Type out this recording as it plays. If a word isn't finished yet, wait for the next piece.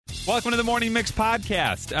Welcome to the Morning Mix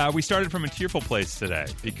podcast. We started from a tearful place today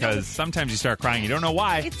because sometimes you start crying. You don't know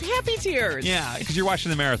why. It's happy tears. Yeah, because you're watching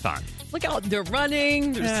the marathon. Look out, they're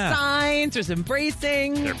running, there's signs, there's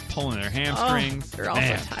embracing. They're pulling their hamstrings. They're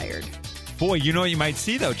also tired. Boy, you know what you might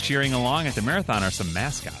see, though, cheering along at the marathon are some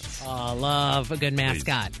mascots. Oh, love a good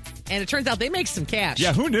mascot. And it turns out they make some cash.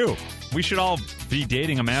 Yeah, who knew? We should all be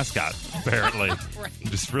dating a mascot, apparently. Right.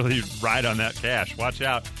 Just really ride on that cash. Watch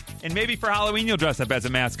out. And maybe for Halloween you'll dress up as a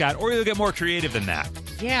mascot, or you'll get more creative than that.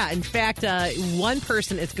 Yeah, in fact, one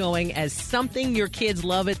person is going as something your kids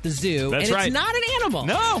love at the zoo. That's and right. It's not an animal.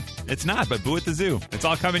 No, it's not, but Boo at the Zoo. It's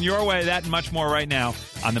all coming your way, that and much more right now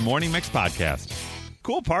on the Morning Mix podcast.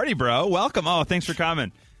 Cool party, bro. Welcome. Oh, thanks for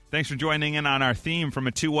coming. Thanks for joining in on our theme from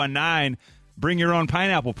a 219, Bring Your Own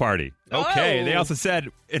Pineapple Party. Okay, Oh. They also said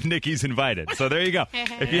if Nikki's invited. So there you go.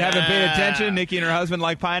 If you haven't paid attention, Nikki and her husband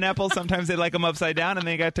like pineapples. Sometimes they like them upside down, and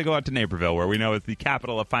they got to go out to Naperville, where we know is the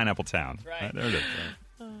capital of Pineapple Town. Right. There it is.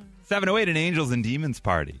 708, an Angels and Demons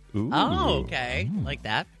party. Ooh. Oh, okay. Like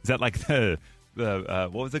that. Is that like the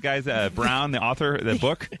what was the guy's Brown, the author, the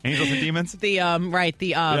book, Angels and Demons? The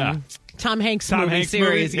Tom Hanks Tom movie Hanks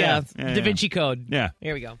series. movie? Yeah. Yeah, Da Vinci Code. Yeah.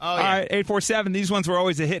 Here we go. All right, 847. These ones were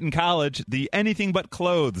always a hit in college. The Anything But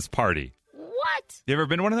Clothes party. What? You ever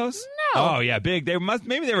been to one of those? No. Oh yeah, big.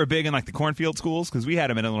 Maybe they were big in like the cornfield schools because we had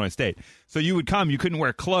them in Illinois State. So you would come, you couldn't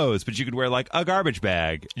wear clothes, but you could wear like a garbage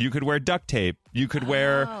bag. You could wear duct tape. You could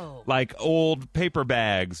wear like old paper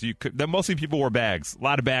bags. You could. Mostly people wore bags. A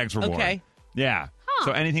lot of bags were worn. Okay. Yeah. Huh.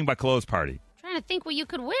 So anything but clothes party. Trying to think what you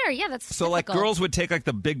could wear. Yeah, that's So like difficult. girls would take like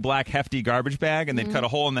the big black hefty garbage bag and they'd cut a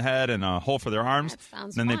hole in the head and a hole for their arms. That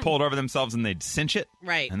sounds and then they'd fun. pull it over themselves and they'd cinch it.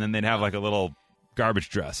 Right. And then they'd have like a little garbage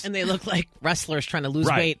dress. And they look like wrestlers trying to lose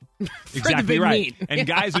Right. weight for Exactly the big right. meet. And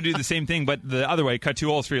guys would do the same thing, but the other way: cut 2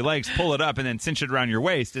 holes for your legs, pull it up, and then cinch it around your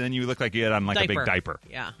waist, and then you look like you had on like a big Diaper. diaper.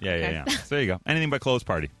 Yeah. Yeah, Okay. yeah. So there you go. Anything but clothes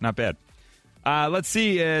party. Not bad. Let's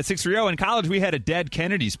see. 630. In college, we had a Dead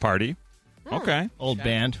Kennedys party. Okay. Old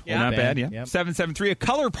band. Well, Old not bad, band. yeah. Yep. 773, a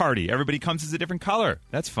color party. Everybody comes as a different color.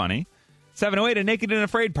 That's funny. 708, a naked and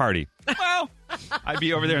afraid party. Well, I'd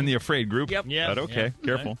be over there in the afraid group. Yep. But okay, Yep.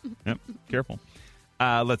 careful. Yep, careful.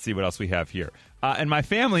 Let's see what else we have here. In my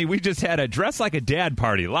family, we just had a dress like a dad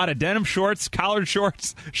party. A lot of denim shorts, collared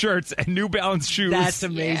shirts, and New Balance shoes. That's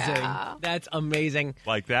amazing. Yeah. That's amazing.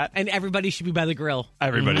 like that. And everybody should be by the grill.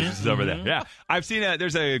 Everybody's just over there. Yeah. I've seen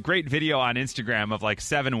there's a great video on Instagram of like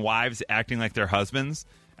 7 wives acting like their husbands.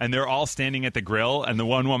 And they're all standing at the grill, and the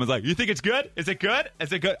one woman's like, "You think it's good? Is it good?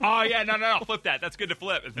 Is it good? Oh, yeah, no, flip that. That's good to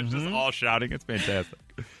flip." And they're just all shouting. It's fantastic.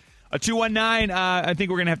 A 219, I think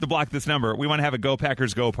we're going to have to block this number. We want to have a Go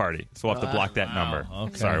Packers Go party, so we'll have to block that number.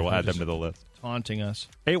 Okay. Sorry, we'll add them to the list. Taunting us.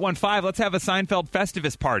 815, let's have a Seinfeld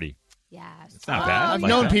Festivus party. Yes. It's not bad. I've Like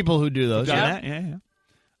known that. people who do those. Done Yeah. that?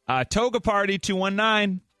 Yeah. Toga party,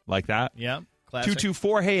 219, like that. Yeah. Classic.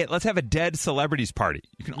 224, hey, let's have a dead celebrities party.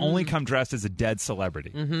 You can only come dressed as a dead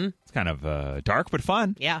celebrity. Mm-hmm. It's kind of dark, but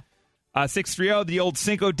fun. Yeah. 630, the old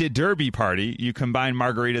Cinco de Derby party. You combine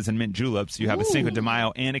margaritas and mint juleps. You have a Cinco de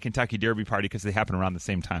Mayo and a Kentucky Derby party because they happen around the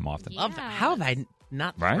same time often. Yeah. Love that. How have I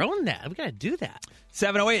not Right? thrown that? We got to do that.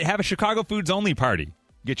 708, have a Chicago foods only party.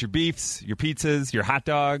 Get your beefs, your pizzas, your hot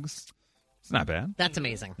dogs. It's not bad. That's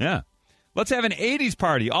amazing. Yeah. Let's have an 80s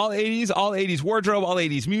party. All 80s wardrobe, all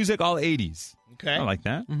 80s music, all 80s. Okay. I like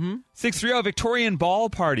that. Mm-hmm. 630, Victorian ball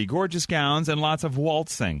party. Gorgeous gowns and lots of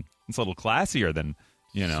waltzing. It's a little classier than,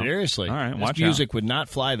 Seriously. All right, This watch music would not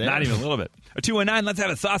fly there. Not even a little bit. A 219, let's have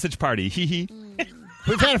a sausage party. Hee hee.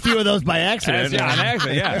 We've had a few of those by accident. Yeah,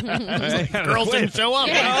 actually, yeah. Girls didn't show up.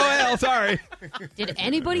 Oh, well, sorry. Did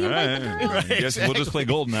anybody invite the girl? Guess we'll just play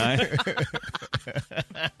GoldenEye.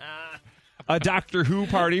 A Doctor Who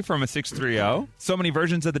party from a 630. So many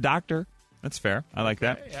versions of the Doctor. That's fair. I like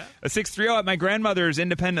that. yeah. A 630 at my grandmother's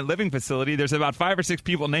independent living facility. There's about 5 or 6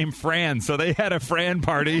 people named Fran, so they had a Fran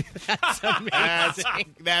party.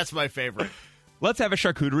 That's my favorite. Let's have a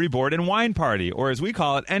charcuterie board and wine party, or as we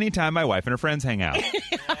call it, anytime my wife and her friends hang out.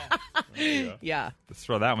 Yeah. Let's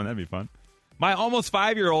throw that one. That'd be fun. My almost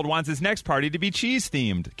 5-year-old wants his next party to be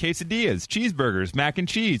cheese-themed. Quesadillas, cheeseburgers, mac and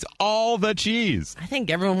cheese, all the cheese. I think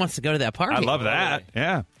everyone wants to go to that party. I love that.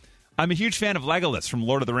 Yeah. I'm a huge fan of Legolas from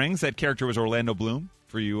Lord of the Rings. That character was Orlando Bloom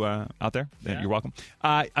for you out there. You're welcome.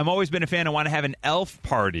 I've always been a fan. I want to have an elf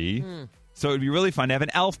party. So it would be really fun to have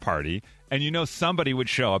an elf party. And somebody would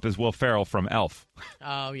show up as Will Ferrell from Elf.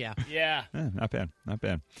 Oh, yeah. Yeah. Not bad. Not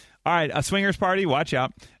bad. All right. A swingers party. Watch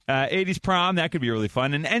out. 80s prom. That could be really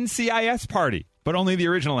fun. An NCIS party. But only the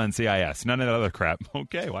original NCIS. None of that other crap.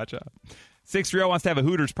 Okay. Watch out. 630 wants to have a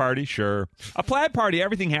Hooters party. Sure. A plaid party.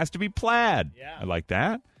 Everything has to be plaid. Yeah. I like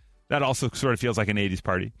that. That also sort of feels like an 80s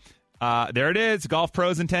party. There it is. Golf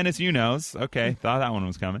pros and tennis knows. Okay, thought that one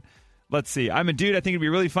was coming. Let's see. I'm a dude. I think it'd be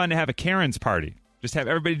really fun to have a Karen's party. Just have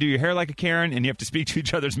everybody do your hair like a Karen, and you have to speak to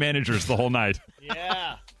each other's managers the whole night.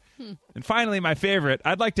 Yeah. And finally, my favorite,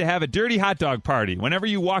 I'd like to have a dirty hot dog party. Whenever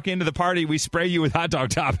you walk into the party, we spray you with hot dog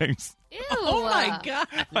toppings. Ew. Oh, my God.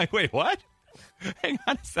 Like, wait, what? Hang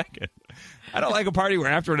on a second. I don't like a party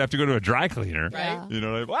where afterward I have to go to a dry cleaner. Right. You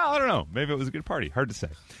know, well, I don't know. Maybe it was a good party. Hard to say.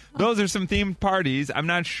 Those are some themed parties. I'm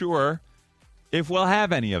not sure if we'll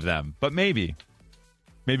have any of them, but maybe.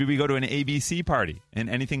 Maybe we go to an ABC party, an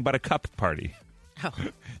anything but a cup party. Oh.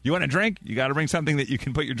 You want a drink? You got to bring something that you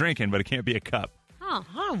can put your drink in, but it can't be a cup. Huh.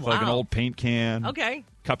 Oh, It's wow. like an old paint can. Okay.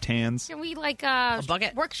 Cupped hands. Can we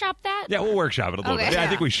bucket? workshop that? Yeah, we'll workshop it a little Okay. bit. Yeah, I Yeah.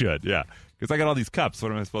 think we should. Yeah. Because I got all these cups.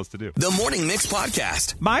 What am I supposed to do? The Morning Mix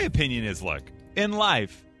Podcast. My opinion is, look, in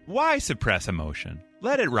life, why suppress emotion?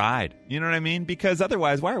 Let it ride. You know what I mean? Because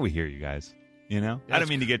otherwise, why are we here, you guys? You know? I don't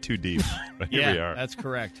mean to get too deep, but here we are. That's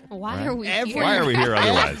correct. Why are we here? Why are we here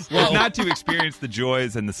otherwise? Well- If not to experience the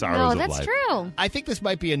joys and the sorrows No, of that's life. true. I think this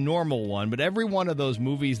might be a normal one, but every one of those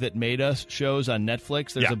movies that made us shows on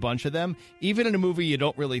Netflix, there's Yeah. a bunch of them. Even in a movie you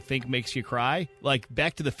don't really think makes you cry, like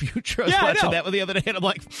Back to the Future. I was Yeah, I watching know. that one the other day, and I'm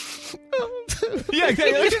like, Yeah,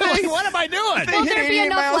 exactly. what am I doing? Will there be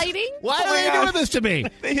enough lighting? Why Oh are my they God. doing this to me?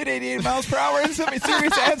 They hit 88 miles per hour and some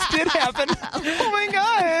serious acts did happen. Oh, my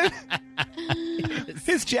God.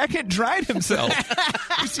 His jacket dried himself.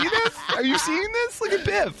 You see this? Are you seeing this? Look at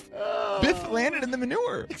Biff. Biff landed in the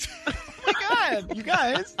manure. Oh, my God. You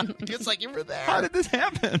guys. It's like you were there. How did this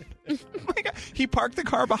happen? Oh, my God. He parked the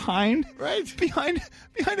car behind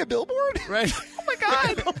a billboard? Right. Oh, my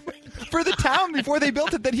God. For the town before they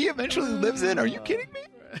built it that he eventually lives in. Are you kidding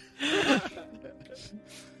me?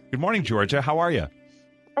 Good morning, Georgia. How are you?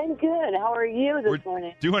 I'm good. How are you this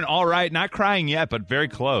morning? Doing all right. Not crying yet, but very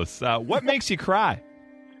close. What makes you cry?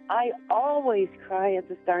 I always cry at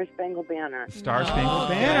the Star Spangled Banner. Star Spangled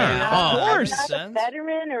Banner. Oh, Of I'm course. not a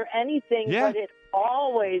veteran or anything, Yeah. but it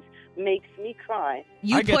always makes me cry.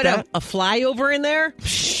 You I get put that. a flyover in there?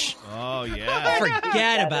 Oh, yeah.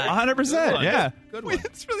 Forget about it. 100%. Yeah. Good one.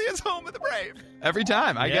 It's really his home of the brave. Every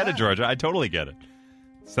time. I get Yeah. it, Georgia. I totally get it.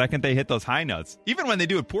 Second they hit those high notes, even when they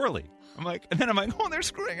do it poorly. I'm like, oh, they're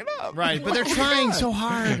screwing it up. Right, but they're trying so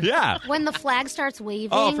hard. Yeah. When the flag starts waving.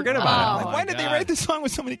 Oh, forget about it. I'm Oh. like, why did they God. write this song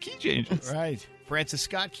with so many key changes? Right. Francis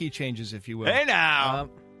Scott key changes, if you will. Hey, now.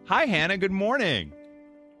 Hi, Hannah. Good morning.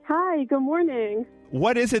 Hi, good morning.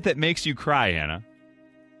 What is it that makes you cry, Hannah?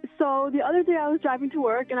 So the other day I was driving to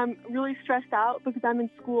work and I'm really stressed out because I'm in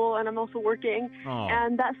school and I'm also working. Oh.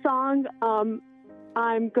 And that song,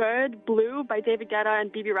 I'm Good, Blue by David Guetta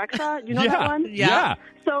and BB Rexha. You know yeah. that one? Yeah.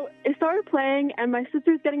 So it started playing and my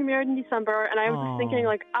sister's getting married in December and I was just thinking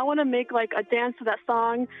like, I want to make like a dance to that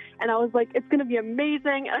song. And I was like, it's going to be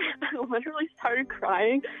amazing. And I literally started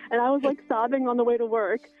crying and I was like sobbing on the way to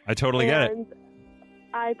work. I totally get it. And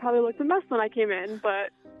I probably looked a mess when I came in,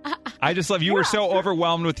 but I just love you were so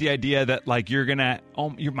overwhelmed with the idea that like you're gonna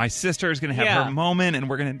my sister is gonna have Yeah. her moment and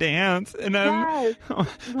we're gonna dance and then yes,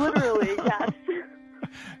 literally, yes.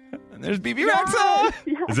 there's BB Yes, Rexha.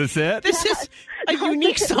 yes. Is this it? This is a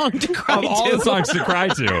unique song to cry Of all to. the songs to cry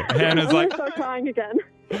to, Hannah's I'm like, gonna start crying again.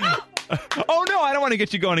 oh no, I don't want to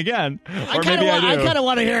get you going again, or maybe I I do. kind of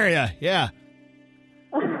want to hear you. Yeah.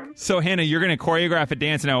 So Hannah, you're gonna choreograph a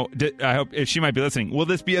dance now. I hope if she might be listening. Will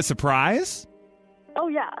this be a surprise? Oh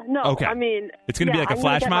yeah, no. Okay. I mean, It's gonna be yeah, like a I'm gonna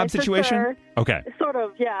flash get my mob situation. sister- Okay. Sort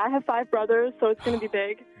of, yeah. I have 5 brothers, so it's gonna be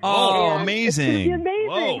big. Oh, And It's gonna be amazing! amazing.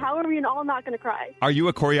 Whoa. How are we all not gonna cry? Are you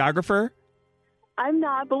a choreographer? I'm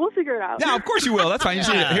not, but we'll figure it out. Yeah, of course you will. That's fine. You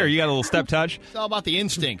see, Yeah. here, you got a little step touch. It's all about the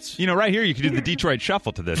instincts. You know, right here, you can do the Detroit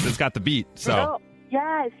Shuffle to this. It's got the beat. So, Oh,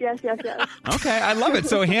 yes. okay, I love it.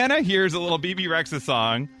 So Hannah hears a little BB Rexha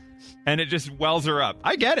song, and it just wells her up.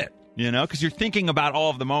 I get it, you know, because you're thinking about all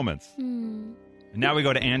of the moments. And now we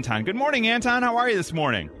go to Anton. Good morning, Anton. How are you this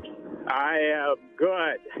morning? I am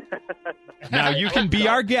good. Now, you can be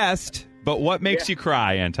our guest, but what makes you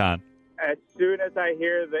cry, Anton? As soon as I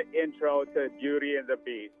hear the intro to Beauty and the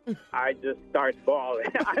Beast, I just start bawling.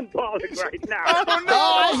 I'm bawling right now. Oh, no.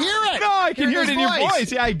 Oh, I hear it. No, I can hear Hear it in his your voice.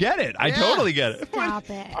 voice. Yeah, I get it. I Yeah. totally get it. Stop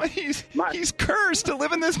it. He's cursed to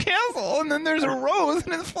live in this castle, and then there's a rose,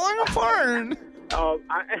 and it's falling apart.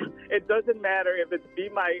 It doesn't matter if it's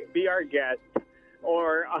be our guest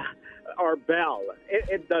or Belle.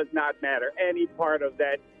 It does not matter. Any part of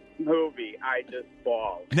that movie, I just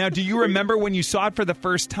bawl. Now, do you remember when you saw it for the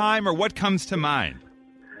first time, or what comes to mind?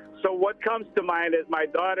 So what comes to mind is my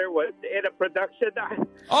daughter was in a production.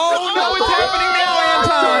 Oh, no, it's happening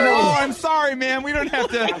now, Anton. Oh, I'm sorry, man. We don't have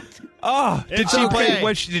to. Oh, did It's she play?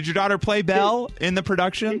 okay. Did your daughter play Belle in the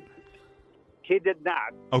production? She did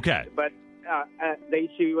not. Okay. But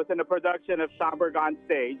she was in a production of Schomburg on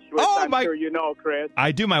Stage, which Oh, I'm sure you know, Chris.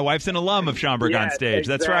 I do. My wife's an alum of Schomburg on Yes, Stage.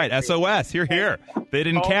 That's right. exactly. SOS. Here. They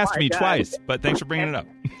didn't Oh, cast my me God. twice, but thanks for bringing it up.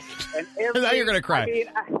 And Now you're gonna cry. I mean,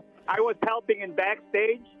 I was helping in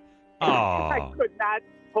backstage. Oh, I could not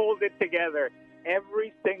hold it together.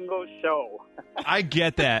 Every single show. I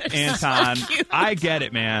get that, Anton. I get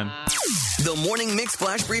it, man. The Morning Mix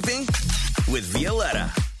Flash Briefing with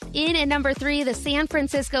Violetta. In at number 3, the San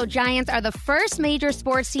Francisco Giants are the first major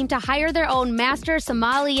sports team to hire their own master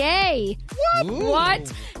sommelier.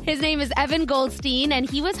 What? His name is Evan Goldstein, and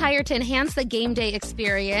he was hired to enhance the game day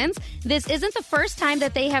experience. This isn't the first time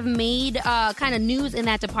that they have made kind of news in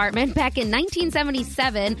that department. Back in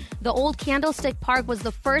 1977, the old Candlestick Park was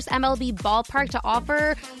the first MLB ballpark to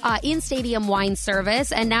offer in-stadium wine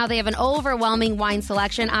service, and now they have an overwhelming wine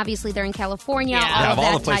selection. Obviously, they're in California. Yeah. All Yeah, of of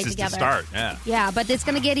all that the places tied to together. start. Yeah. Yeah, but it's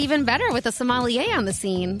going to get even better with a sommelier on the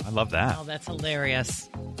scene. I love that. Oh, that's hilarious.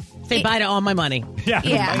 Say bye to all my money. Yeah.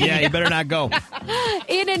 Yeah. Yeah, you better not go.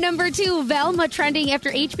 In at number 2, Velma trending after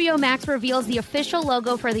HBO Max reveals the official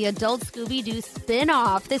logo for the adult Scooby-Doo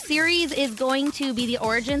spin-off. The series is going to be the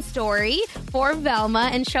origin story for Velma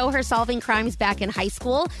and show her solving crimes back in high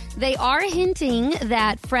school. They are hinting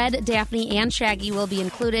that Fred, Daphne, and Shaggy will be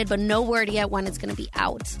included, but no word yet when it's going to be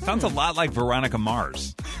out. Sounds a lot like Veronica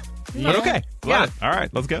Mars. But okay. Love it. All right,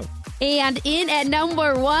 let's go. And in at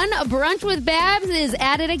number 1, Brunch with Babs is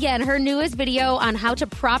at it again. Her newest video on how to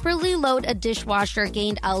properly load a dishwasher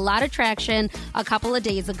gained a lot of traction a couple of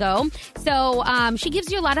days ago. So she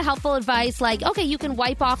gives you a lot of helpful advice like, okay, you can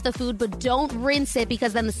wipe off the food, but don't rinse it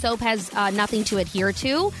because then the soap has nothing to adhere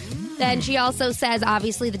to. Then she also says,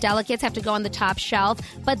 obviously, the delicates have to go on the top shelf.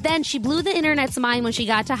 But then she blew the internet's mind when she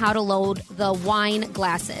got to how to load the wine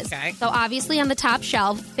glasses. Okay. So obviously on the top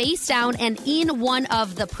shelf, face down and in one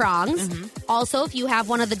of the prongs. Also, if you have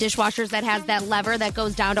one of the dishwashers that has that lever that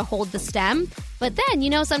goes down to hold the stem. But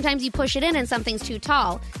then, sometimes you push it in and something's too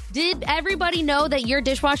tall. Did everybody know that your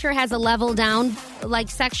dishwasher has a level down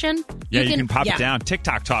section? Yeah, you can pop it down.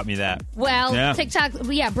 TikTok taught me that. Well, Yeah. TikTok,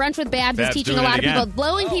 Brunch with Babs is Babs teaching a doing lot it of people, again.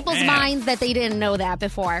 blowing people's man. minds that they didn't know that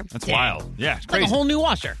before. That's wild. Yeah, it's Like crazy. a whole new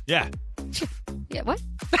washer. Yeah. Yeah, what?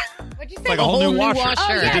 What'd you say? Like a whole new washer.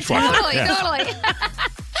 Oh, yeah, dishwasher. totally, Yeah. totally.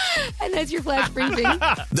 And that's your flash briefing.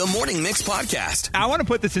 The Morning Mix Podcast. I want to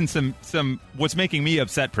put this in some what's making me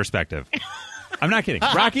upset perspective. I'm not kidding.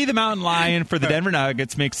 Rocky the Mountain Lion for the Denver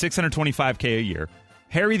Nuggets makes $625K a year.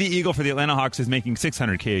 Harry the Eagle for the Atlanta Hawks is making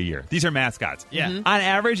 $600K a year. These are mascots. Yeah. On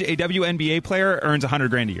average, a WNBA player earns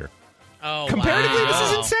 $100,000 a year. Oh, Comparatively, wow.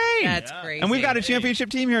 this is insane. That's crazy. And we've got a championship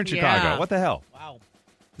team here in Chicago. Yeah. What the hell? Wow.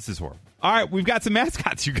 This is horrible. All right, we've got some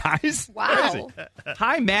mascots, you guys. Wow. Crazy.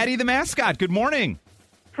 Hi, Maddie the mascot. Good morning.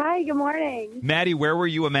 Hi, good morning. Maddie, where were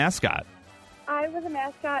you a mascot? I was a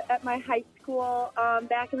mascot at my high school.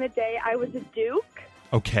 Back in the day, I was a Duke.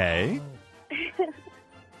 Okay.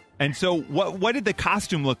 And so what did the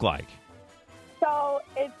costume look like? So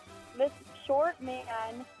it's this short man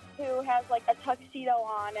who has like a tuxedo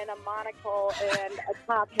on and a monocle and a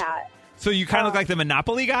top hat. So you kind of look like the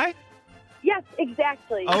Monopoly guy? Yes,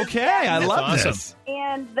 exactly. Okay, I Exactly. love awesome. this.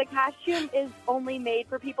 And the costume is only made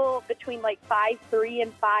for people between like 5'3"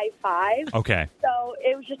 and 5'5". Okay. So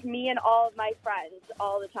it was just me and all of my friends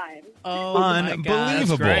all the time. Oh, my God.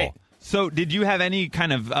 Unbelievable. That's great. So did you have any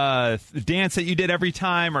kind of dance that you did every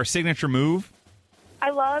time or signature move? I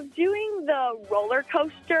love doing the roller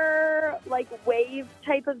coaster, like wave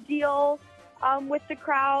type of deal with the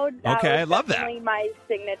crowd. Okay, I love that. Definitely my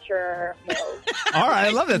signature move. All right, I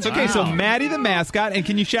love that. Okay, so Wow. Maddie the mascot, and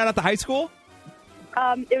can you shout out the high school?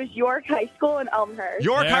 It was York High School in Elmhurst.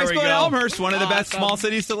 York There High we School in go. Elmhurst, one of the best Awesome. small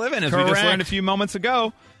cities to live in, as we just Correct. learned a few moments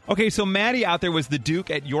ago. Okay, so Maddie out there was the Duke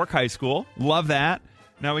at York High School. Love that.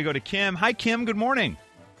 Now we go to Kim. Hi, Kim. Good morning.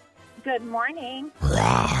 Good morning.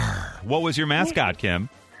 What was your mascot, Kim?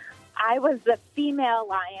 I was the female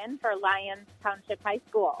lion for Lyons Township High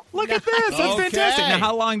School. Look at this. That's Okay. fantastic. Now,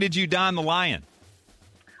 how long did you don the lion?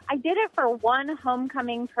 I did it for one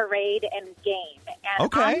homecoming parade and game. And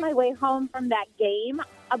Okay. on my way home from that game,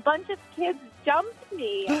 a bunch of kids jumped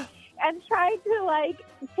me and tried to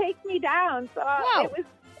take me down. So Wow.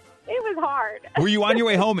 it was hard. Were you on your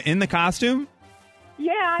way home in the costume?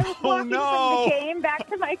 Yeah, I was Oh, walking no. from the game back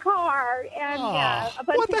to my car, and a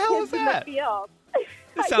bunch What the of hell kids is in that? the field.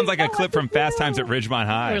 This I sounds like a didn't know clip what from to Fast do. Times at Ridgemont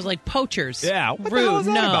High. There's like poachers. Yeah. What the Rude. hell is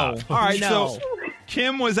that no. about? All right, no. so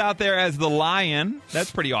Kim was out there as the lion.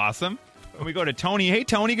 That's pretty awesome. And we go to Tony. Hey,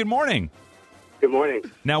 Tony, good morning. Good morning.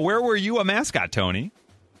 Now, where were you a mascot, Tony?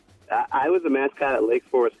 I was a mascot at Lake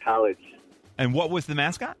Forest College. And what was the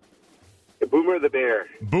mascot? Boomer the Bear.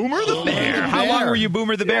 Boomer the Bear. How long were you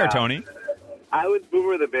Boomer the Bear, Tony? I was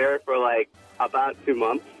Boomer the Bear for like about 2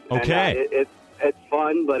 months. Okay. And, it's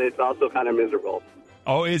fun, but it's also kind of miserable.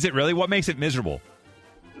 Oh, is it really? What makes it miserable?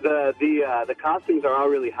 The costumes are all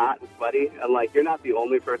really hot and sweaty, and like you're not the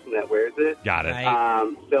only person that wears it. Got it.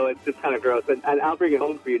 So it's just kind of gross. And I'll bring it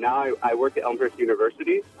home for you. Now I work at Elmhurst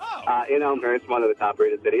University in Elmhurst, one of the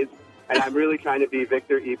top-rated cities, and I'm really trying to be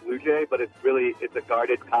Victor E. Blue Jay, but it's a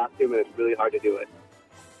guarded costume, and it's really hard to do it.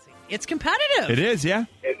 It's competitive. It is, yeah.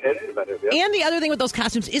 It's competitive. Yeah. And the other thing with those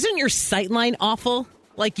costumes, isn't your sightline awful?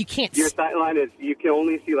 Like you can't. Your sight line is you can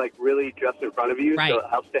only see like really just in front of you, Right. so it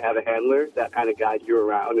helps to have a handler that kind of guides you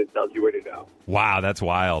around and tells you where to go. Wow, that's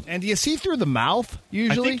wild. And do you see through the mouth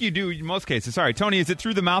usually? I think you do in most cases. Sorry, Tony, is it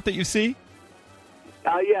through the mouth that you see?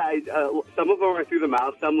 Some of them are through the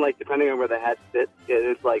mouth. Some, like depending on where the head sits, it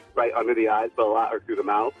is like right under the eyes, but a lot are through the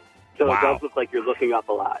mouth. So Wow. it does look like you're looking up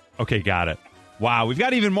a lot. Okay, got it. Wow, we've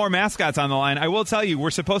got even more mascots on the line. I will tell you, we're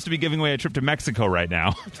supposed to be giving away a trip to Mexico right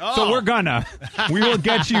now. So we're gonna. We will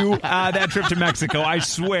get you that trip to Mexico, I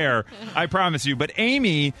swear. I promise you. But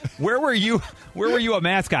Amy, where were you a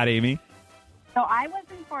mascot, Amy? So I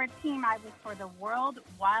wasn't for a team. I was for the World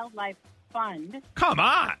Wildlife Fund. Come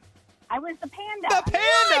on. I was the panda. The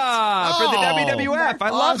panda for the WWF. I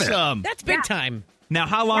love it. That's big time. Now,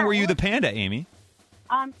 how long were you the panda, Amy?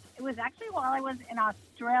 It was actually while I was in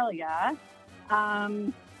Australia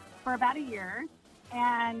for about a year.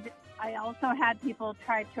 And I also had people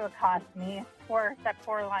try to accost me, that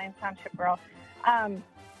poor Lions Township girl. I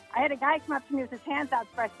had a guy come up to me with his hands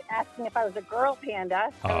outstretched asking if I was a girl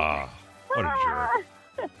panda. What a jerk.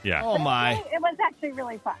 Yeah. Oh, my. It was actually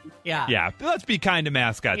really fun. Yeah. Yeah. Let's be kind to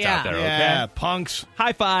mascots out there, Yeah, okay? punks.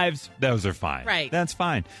 High fives. Those are fine. Right. That's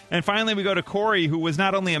fine. And finally, we go to Corey, who was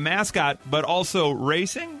not only a mascot, but also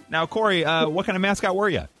racing. Now, Corey, what kind of mascot were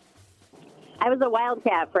you? I was a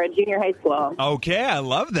wildcat for a junior high school. Okay, I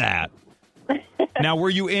love that. Now, were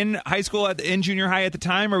you in high school, in junior high at the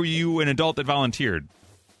time, or were you an adult that volunteered?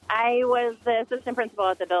 I was the assistant principal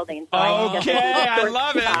at the building. So Okay, I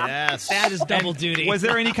love it. Yes. That is double duty. Was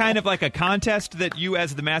there any kind of like a contest that you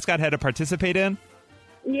as the mascot had to participate in?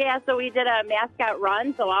 Yeah, so we did a mascot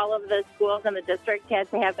run. So all of the schools in the district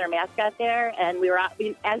had to have their mascot there. And we were,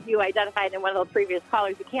 as you identified in one of those previous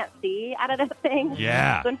callers, you can't see out of that thing.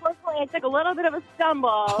 Yeah. So unfortunately, I took a little bit of a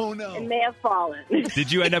stumble and may have fallen.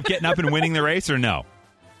 Did you end up getting up and winning the race or no?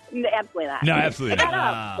 Absolutely not. No, absolutely I got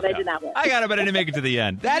not. up, but I did not win. I got it, but I didn't make it to the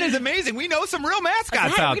end. That is amazing. We know some real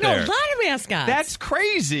mascots out we know there. a lot of mascots. That's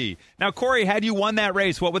crazy. Now, Corey, had you won that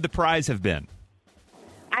race, what would the prize have been?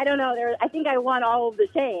 I don't know. I think I won all of the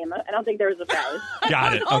shame. I don't think there was a prize.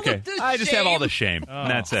 Got it. All Okay. the I just have all the shame. shame. And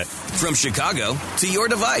that's it. From Chicago to your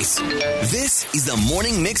device, this is the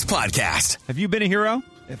Morning Mix Podcast. Have you been a hero?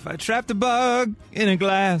 If I trapped a bug in a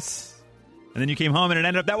glass, and then you came home and it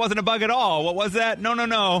ended up, that wasn't a bug at all. What was that?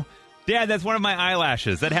 No. Dad, that's one of my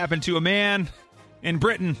eyelashes. That happened to a man in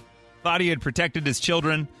Britain. Thought he had protected his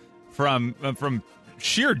children from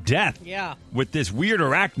sheer death. Yeah. With this weird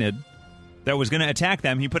arachnid that was going to attack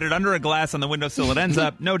them. He put it under a glass on the windowsill. It ends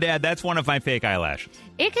up, no, Dad, that's one of my fake eyelashes.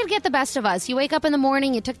 It could get the best of us. You wake up in the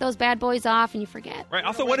morning, you took those bad boys off, and you forget. Right.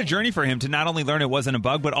 Also, what a journey for him to not only learn it wasn't a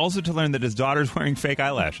bug, but also to learn that his daughter's wearing fake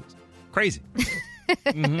eyelashes. Crazy.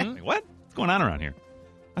 What? What's going on around here?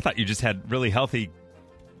 I thought you just had really healthy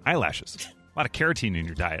eyelashes. A lot of keratin in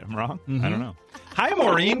your diet. I'm wrong? I don't know. Hi,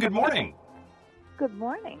 Maureen. Good morning. Good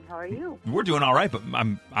morning. How are you? We're doing all right, but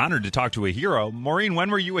I'm honored to talk to a hero. Maureen, when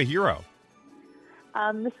were you a hero?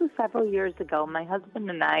 This was several years ago. My husband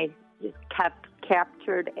and I just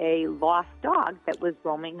captured a lost dog that was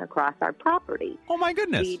roaming across our property. Oh, my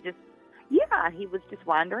goodness. He was just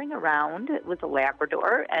wandering around. It was a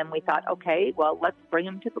Labrador, and we thought, okay, well, let's bring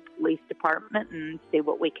him to the police department and see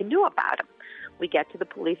what we can do about him. We get to the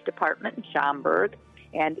police department in Schaumburg,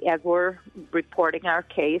 and as we're reporting our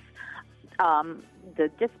case, the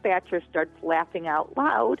dispatcher starts laughing out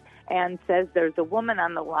loud and says there's a woman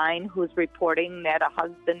on the line who's reporting that a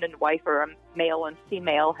husband and wife, or a male and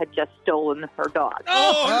female, had just stolen her dog.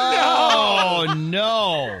 Oh,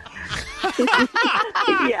 no.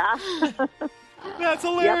 Yeah. That's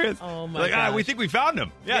hilarious. Oh, my gosh. We think we found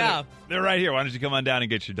him. Yeah. They're right here. Why don't you come on down and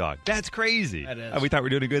get your dog? That's crazy. That is. We thought we were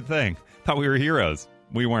doing a good thing. Thought we were heroes.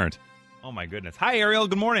 We weren't. Oh, my goodness. Hi, Ariel.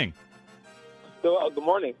 Good morning. Good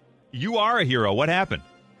morning. You are a hero. What happened?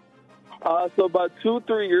 So about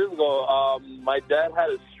 2-3 years ago, my dad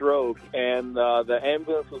had a stroke, and the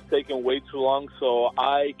ambulance was taking way too long, so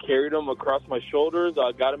I carried him across my shoulders,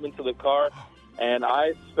 got him into the car, and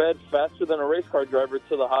I sped faster than a race car driver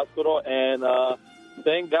to the hospital, and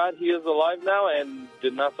thank God he is alive now and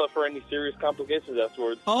did not suffer any serious complications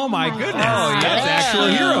afterwards. Oh, my goodness. God. That's Yeah. actual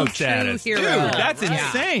hero True status. hero. Dude, that's Yeah.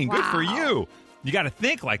 insane. Good for you. You got to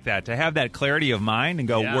think like that, to have that clarity of mind and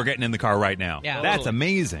go, we're getting in the car right now. Yeah. That's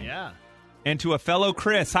amazing. Yeah. And to a fellow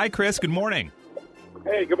Chris. Hi, Chris. Good morning.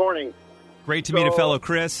 Hey, good morning. Great to meet a fellow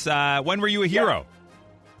Chris. When were you a hero?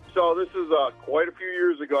 So this is quite a few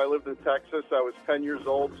years ago. I lived in Texas. I was 10 years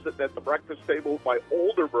old, sitting at the breakfast table with my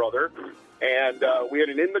older brother, and we had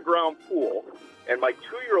an in-the-ground pool. And my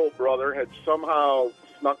 2-year-old brother had somehow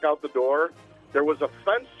snuck out the door. There was a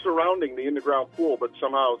fence surrounding the in-the-ground pool, but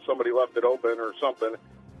somehow somebody left it open or something.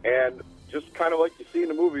 And just kind of like you see in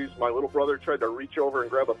the movies, my little brother tried to reach over and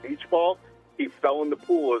grab a beach ball. He fell in the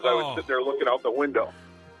pool as I was sitting there looking out the window.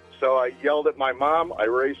 So I yelled at my mom. I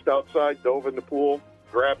raced outside, dove in the pool,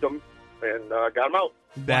 grabbed him, and got him out.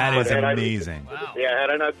 That is amazing. Yeah, had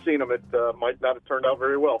I not seen him, it might not have turned out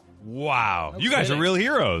very well. Wow. You guys are real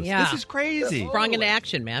heroes. Yeah. This is crazy. Sprung into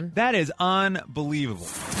action, man. That is unbelievable.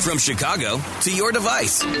 From Chicago to your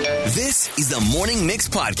device, this is the Morning Mix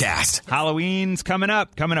Podcast. Halloween's coming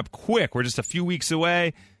up quick. We're just a few weeks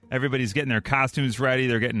away. Everybody's getting their costumes ready.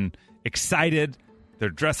 They're getting excited. They're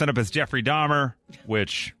dressing up as Jeffrey Dahmer,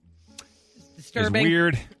 which Disturbing. is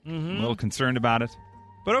weird. I'm a little concerned about it.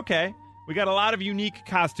 But okay. We got a lot of unique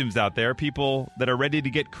costumes out there, people that are ready to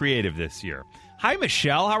get creative this year. Hi,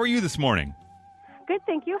 Michelle. How are you this morning? Good,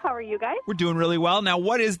 thank you. How are you guys? We're doing really well. Now,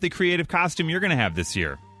 what is the creative costume you're going to have this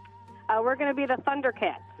year? We're going to be the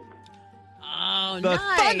Thundercats. Oh, The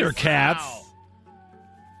nice. Thundercats. Wow.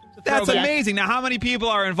 That's throwback. amazing. Now, how many people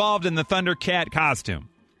are involved in the Thundercat costume?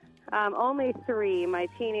 Only 3. My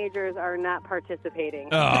teenagers are not participating.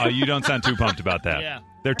 Oh, you don't sound too pumped about that. Yeah.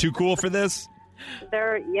 They're too cool for this?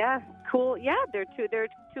 They're cool. Yeah, they're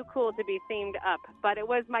too cool to be themed up. But it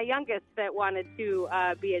was my youngest that wanted to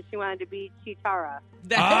be it. She wanted to be Chitara.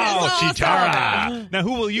 Chitara. Now,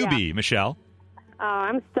 who will you be, Michelle?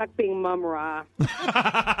 I'm stuck being Mum Ra.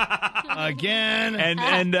 Again.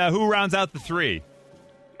 And who rounds out the 3?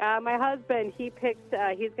 My husband, he picked.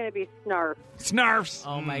 He's going to be Snarf. Snarfs.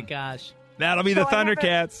 Oh, my gosh. That'll be the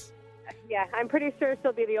Thundercats. Yeah, I'm pretty sure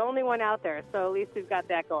she'll be the only one out there. So at least we've got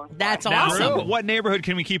that going. That's Now, awesome. what neighborhood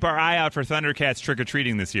can we keep our eye out for Thundercats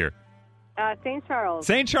trick-or-treating this year? St. Charles.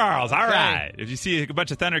 St. Charles. All Okay. right. If you see a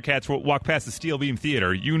bunch of Thundercats walk past the Steel Beam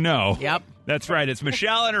Theater, you know. Yep. That's right. It's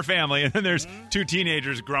Michelle and her family, and then there's 2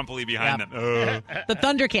 teenagers grumpily behind them. The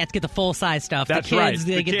Thundercats get the full-size stuff. That's the kids, right.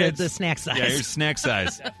 they The get kids. the snack size. Yeah, here's snack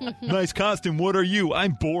size. Nice costume. What are you?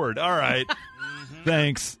 I'm bored. All right.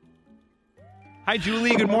 Thanks. Hi,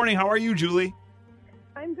 Julie. Good morning. How are you, Julie?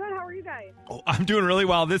 I'm good. How are you guys? Oh, I'm doing really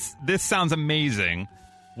well. This sounds amazing.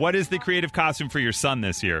 What is the creative costume for your son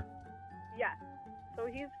this year? Yes. So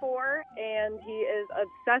he's 4, and he is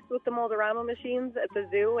obsessed with the Mold-A-Rama machines at the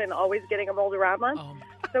zoo and always getting a Mold-A-Rama.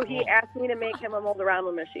 So he asked me to make him a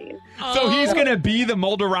Mold-A-Rama machine. So he's going to be the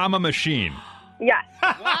Mold-A-Rama machine. Yes.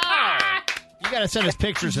 You got to send us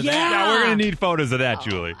pictures of that. Yeah, we're going to need photos of that,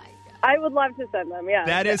 Julie. I would love to send them, yeah.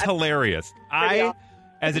 That is hilarious. Pretty awesome.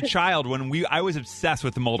 As a child, I was obsessed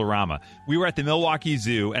with the Mold-A-Rama. We were at the Milwaukee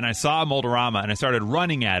Zoo, and I saw a Mold-A-Rama, and I started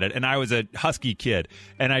running at it, and I was a husky kid,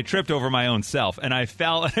 and I tripped over my own self, and I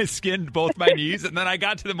fell, and I skinned both my knees, and then I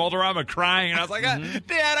got to the Mold-A-Rama crying, and I was like,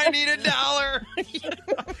 Dad, I need $1.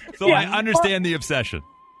 So Yeah. I understand the obsession.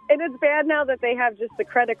 And it's bad now that they have just the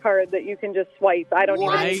credit card that you can just swipe. I don't even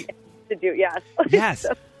Right. know to do, yes. Yes.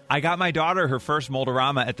 I got my daughter her first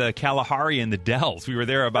Mold-A-Rama at the Kalahari in the Dells. We were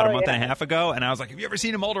there about a month and a half ago, and I was like, have you ever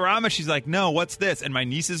seen a Mold-A-Rama? She's like, no, what's this? And my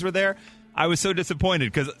nieces were there. I was so disappointed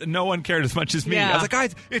because no one cared as much as me. Yeah. I was like,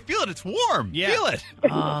 guys, feel it. It's warm. Yeah. Feel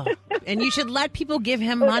it. And you should let people give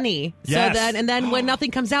him money. Yes. And then when nothing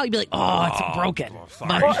comes out, you'd be like, oh, it's broken. Well,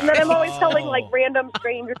 and then I'm always telling like random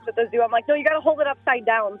strangers at the zoo, I'm like, no, you got to hold it upside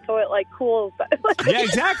down so it like cools. Yeah,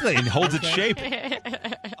 exactly. And holds its shape.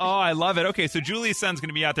 Oh, I love it. Okay, so Julie's son's going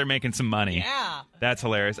to be out there making some money. Yeah. That's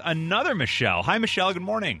hilarious. Another Michelle. Hi, Michelle. Good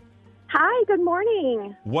morning. Hi, good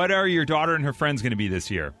morning. What are your daughter and her friends going to be this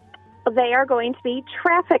year? They are going to be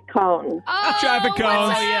traffic cones. Traffic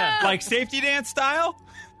cones. Oh, yeah. Like safety dance style?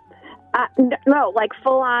 No, like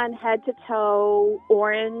full on head to toe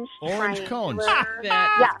orange. Orange cones. triangular.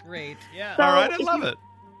 That's Yeah. great. Yeah. So All right, I if love you- it.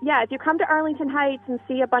 Yeah, if you come to Arlington Heights and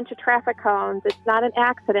see a bunch of traffic cones, it's not an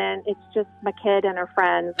accident. It's just my kid and her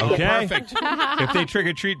friends. Okay. Perfect. If they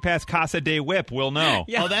trick-or-treat past Casa de Whip, we'll know.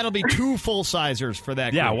 Oh, that'll be 2 full-sizers for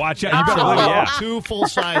that Yeah, group. watch out. You better believe it, yeah. 2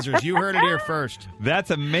 full-sizers. You heard it here first. That's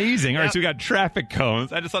amazing. All right, Yep. so we got traffic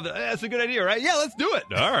cones. I just thought that's a good idea, right? Yeah, let's do it.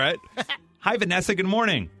 All right. Hi, Vanessa. Good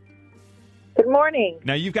morning. Good morning.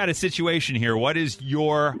 Now, you've got a situation here. What is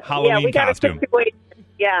your Halloween we got costume? a situation.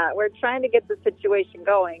 Yeah, we're trying to get the situation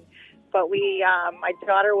going. But my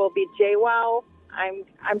daughter will be JWoww.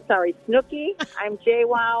 I'm sorry, Snooki. I'm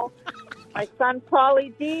JWoww. My son,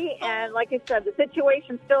 Paulie D. And like I said, the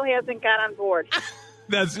situation still hasn't got on board.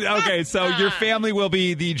 That's okay. So your family will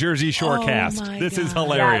be the Jersey Shore cast. This is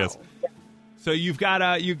hilarious. Yeah. So you've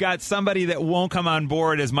got somebody that won't come on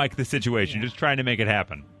board as Mike the Situation, just trying to make it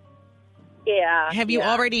happen. Yeah. Have you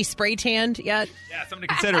already spray tanned yet? Yeah, something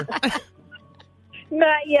to consider.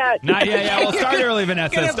 Not yet. Not yet. Yeah, well, start early,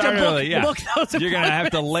 Vanessa. Start early. Yeah, book those you're gonna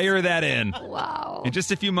have to layer that in. Wow. In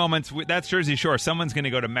just a few moments, that's Jersey Shore. Someone's going to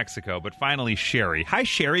go to Mexico, but finally, Sherry. Hi,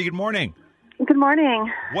 Sherry. Good morning. Good morning.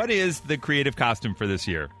 What is the creative costume for this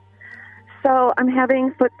year? So I'm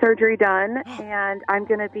having foot surgery done, and I'm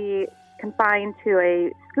going to be confined to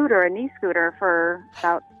a knee scooter, for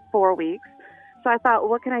about 4 weeks. So I thought,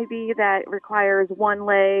 what can I be that requires one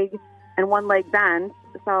leg and one leg bend?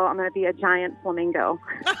 So I'm going to be a giant flamingo.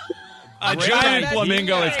 A giant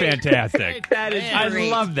flamingo is fantastic. That is I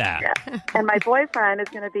great. love that. Yeah. And my boyfriend is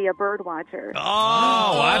going to be a bird watcher.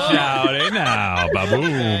 Oh, watch out. Hey now.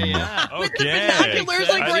 Ba-boom. Okay. binoculars,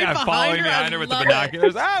 like, right I'm behind following her. behind I her with the love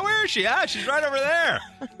binoculars. Where is she? She's right over there.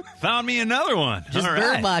 Found me another one. Just All bird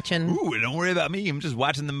right. watching. Ooh, don't worry about me. I'm just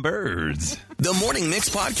watching them birds. The Morning Mix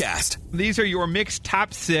Podcast. These are your mixed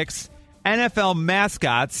top 6 NFL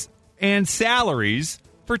mascots and salaries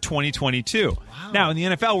for 2022. Wow. Now, in the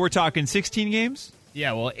NFL, we're talking 16 games?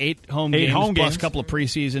 Yeah, well, 8 home games plus games. a couple of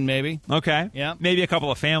preseason, maybe. Okay. Yeah. Maybe a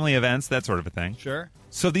couple of family events, that sort of a thing. Sure.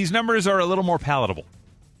 So these numbers are a little more palatable.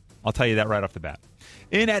 I'll tell you that right off the bat.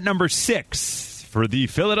 In at number 6 for the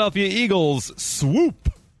Philadelphia Eagles, Swoop.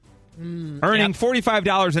 Earning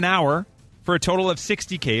 $45 an hour for a total of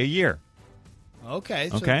 $60K a year. Okay.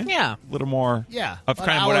 So Okay? Yeah. A little more Yeah. of About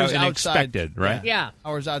kind of what I hours expected, right? Yeah.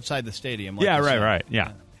 Hours outside the stadium. like Yeah, you said. right.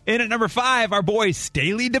 Yeah. In at number 5, our boy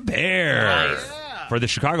Staley DeBear for the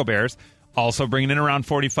Chicago Bears. Also bringing in around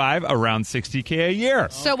 45, around $60K a year.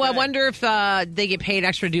 So I wonder if they get paid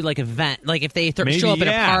extra to do like event, like if they Maybe, show up at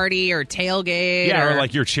yeah. a party or tailgate. Yeah, or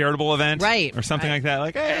like your charitable event. Right. Or something like that.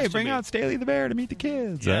 Like, hey, bring out Staley the Bear to meet the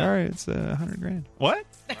kids. Yeah. All right, it's $100,000. What?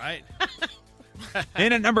 Right.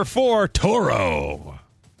 In at number 4, Toro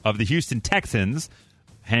of the Houston Texans,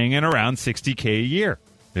 hanging around $60K a year.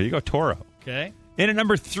 There you go, Toro. Okay. In at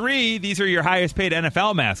number 3, these are your highest paid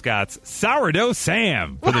NFL mascots. Sourdough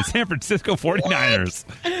Sam for the San Francisco 49ers.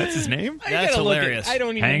 That's his name? That's hilarious. I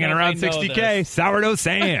don't even Hanging know around if I know $60K. this. Sourdough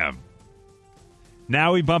Sam.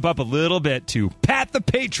 Now we bump up a little bit to Pat the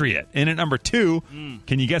Patriot. In at number 2,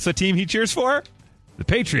 can you guess what team he cheers for? The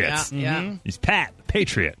Patriots. Yeah. He's Pat the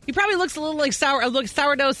Patriot. He probably looks a little like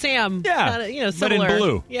sourdough Sam. Yeah, Kinda, but in similar.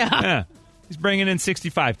 blue. Yeah. He's bringing in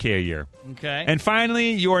 $65K a year. Okay. And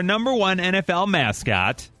finally, your number 1 NFL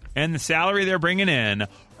mascot and the salary they're bringing in,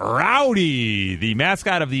 Rowdy, the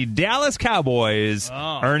mascot of the Dallas Cowboys,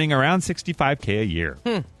 earning around $65K a year.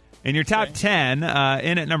 In your top 10,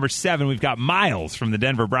 in at number 7, we've got Miles from the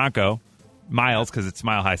Denver Bronco. Miles, because it's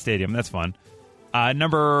Mile High Stadium. That's fun.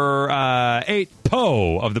 Number 8,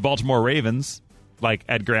 Poe of the Baltimore Ravens, like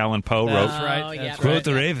Edgar Allan Poe wrote. That's right. That's Quote right.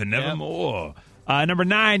 the Raven, nevermore. Number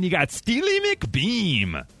 9, you got Steely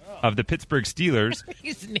McBeam of the Pittsburgh Steelers.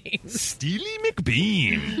 His name. Steely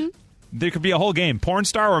McBeam. There could be a whole game, porn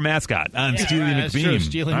star or mascot. I'm Steely McBeam. That's true.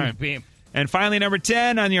 Steely All right. McBeam. And finally, number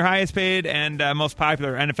 10 on your highest paid and most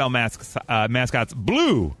popular NFL mascots,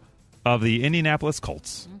 Blue of the Indianapolis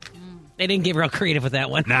Colts. They didn't get real creative with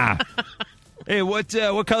that one. Nah. Hey, what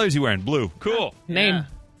colors you wearing? Blue. Cool. Name.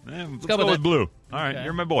 Let's go go with with it. blue. All right,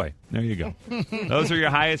 you're my boy. There you go. Those are your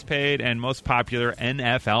highest paid and most popular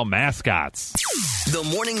NFL mascots. The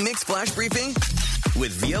Morning Mix Flash Briefing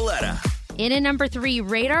with Violetta. In at number 3,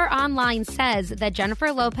 Radar Online says that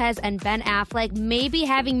Jennifer Lopez and Ben Affleck may be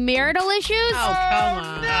having marital issues. Oh, come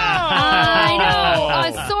on. I know.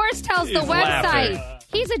 A source tells the He's website. laughing.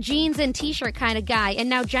 He's a jeans and t-shirt kind of guy, and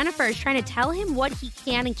now Jennifer is trying to tell him what he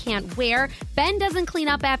can and can't wear. Ben doesn't clean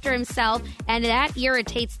up after himself, and that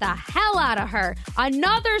irritates the hell out of her.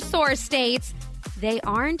 Another source states they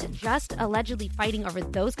aren't just allegedly fighting over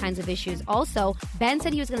those kinds of issues. Also, Ben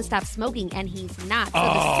said he was going to stop smoking, and he's not. So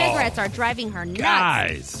the cigarettes are driving her nuts.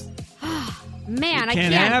 Guys, Man, I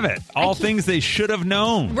can't have it. All things they should have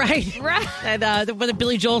known. Right. And the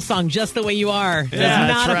Billy Joel song, Just the Way You Are, does Yeah, not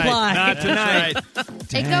that's right. apply. Not tonight.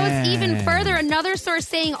 It goes even further. Another source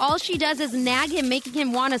saying all she does is nag him, making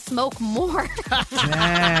him want to smoke more.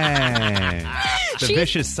 Dang. The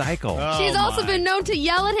vicious cycle. She's also been known to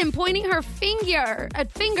yell at him, pointing her finger,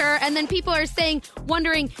 and then people are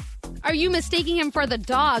wondering, are you mistaking him for the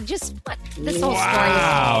dog? Just what this whole story is.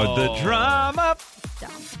 Wow, the drama.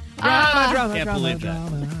 Dumb. Can't believe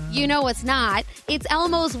that. You know it's not. It's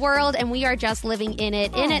Elmo's World, and we are just living in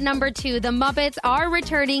it. In at number 2, the Muppets are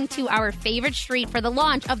returning to our favorite street for the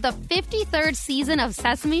launch of the 53rd season of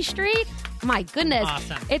Sesame Street. My goodness.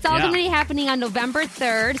 Awesome. It's all going to be happening on November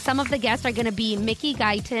 3rd. Some of the guests are going to be Mickey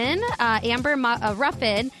Guyton, Amber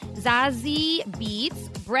Ruffin, Zazie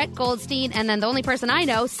Beetz, Brett Goldstein, and then the only person I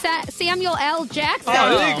know, Samuel L. Jackson.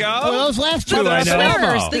 Oh, there you go. Well, those last two I know.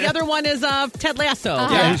 Swimmers. The other one is Ted Lasso.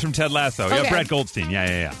 Yeah, he's from Ted Lasso. Okay. Yeah, Brett Goldstein.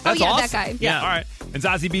 Yeah. Oh, That's yeah, awesome. that guy. Yeah. All right. And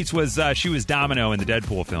Zazie Beetz was she was Domino in the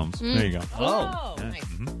Deadpool films. There you go. Oh, nice.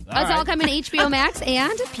 That's all coming to HBO Max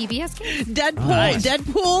and PBS Kids.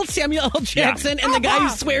 Deadpool, Samuel L. Jackson, and the guy who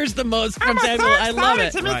swears the most from Samuel. I love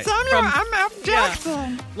it. Right. I'm L.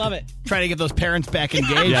 Jackson. Love it. Trying to get those parents back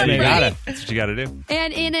engaged. Yeah, you maybe. got it. That's what you got to do.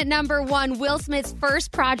 And in at number 1, Will Smith's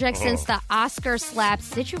first project since the Oscar slap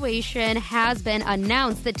situation has been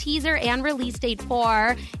announced. The teaser and release date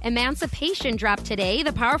for Emancipation dropped today.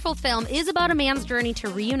 The powerful film is about a man's journey to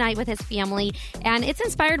reunite with his family, and it's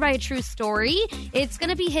inspired by a true story. It's going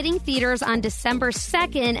to be hitting theaters on December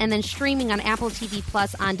 2nd and then streaming on Apple TV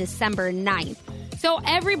Plus on December 9th. So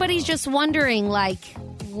everybody's just wondering,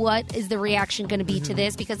 what is the reaction going to be to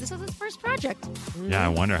this? Because this was his first project. Yeah, I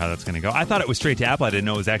wonder how that's going to go. I thought it was straight to Apple. I didn't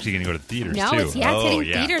know it was actually going to go to theaters, No, too. it's hitting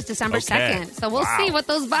theaters December 2nd. So we'll see what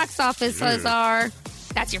those box offices are.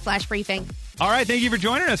 That's your flash briefing. All right, thank you for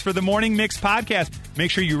joining us for the Morning Mix podcast.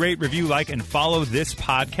 Make sure you rate, review, like, and follow this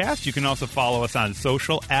podcast. You can also follow us on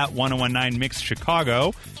social at 1019 Mix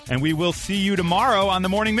Chicago. And we will see you tomorrow on the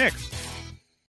Morning Mix.